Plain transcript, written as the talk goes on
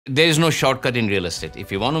There is no shortcut in real estate.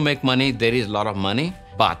 If you want to make money, there is a lot of money,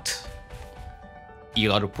 but you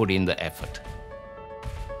got to put in the effort.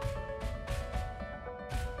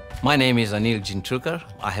 My name is Anil Jintoorkar.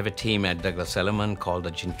 I have a team at Douglas Elliman called the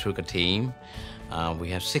Jintoorkar Team. We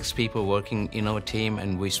have 6 people working in our team,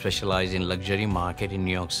 and we specialize in luxury market in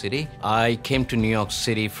New York City. I came to New York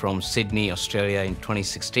City from Sydney, Australia in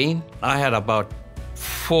 2016. I had about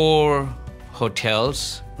 4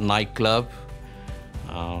 hotels, nightclub,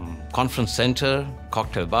 conference center,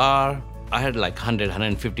 cocktail bar. I had like 100,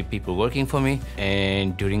 150 people working for me.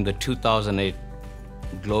 And during the 2008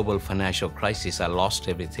 global financial crisis, I lost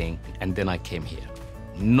everything. And then I came here.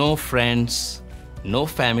 No friends, no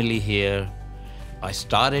family here. I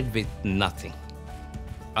started with nothing.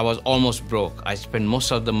 I was almost broke. I spent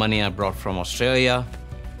most of the money I brought from Australia,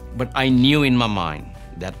 but I knew in my mind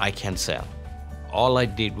that I can sell. All I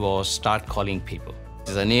did was start calling people.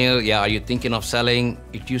 Anil, yeah, are you thinking of selling?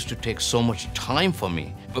 It used to take so much time for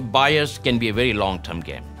me. But buyers can be a very long-term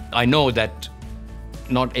game. I know that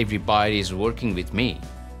not every buyer is working with me,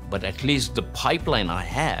 but at least the pipeline I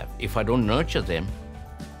have, if I don't nurture them,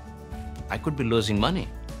 I could be losing money.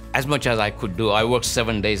 As much as I could do, I work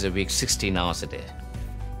 7 days a week, 16 hours a day.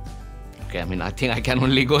 Okay, I mean, I think I can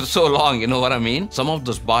only go so long, you know what I mean? Some of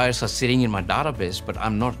those buyers are sitting in my database, but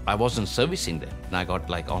I wasn't servicing them. And I got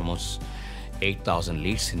like almost 8,000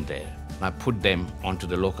 leads in there. I put them onto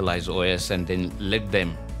the LocalizeOS and then let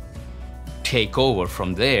them take over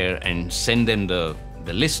from there and send them the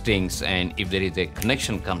listings. And if there is a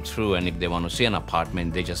connection come through and if they want to see an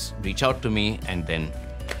apartment, they just reach out to me and then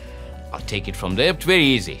I'll take it from there. It's very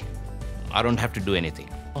easy. I don't have to do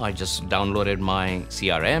anything. I just downloaded my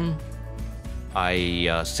CRM.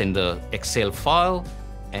 I send the Excel file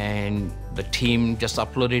and the team just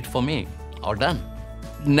uploaded it for me. All done.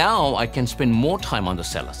 Now I can spend more time on the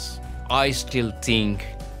sellers. I still think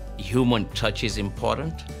human touch is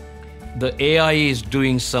important. The AI is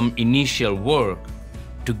doing some initial work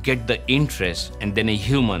to get the interest, and then a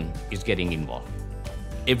human is getting involved.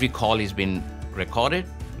 Every call is being recorded.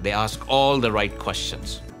 They ask all the right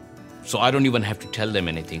questions. So I don't even have to tell them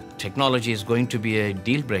anything. Technology is going to be a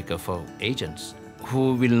deal breaker for agents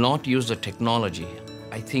who will not use the technology.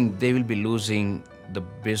 I think they will be losing the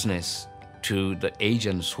business to the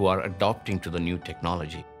agents who are adopting to the new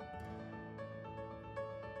technology.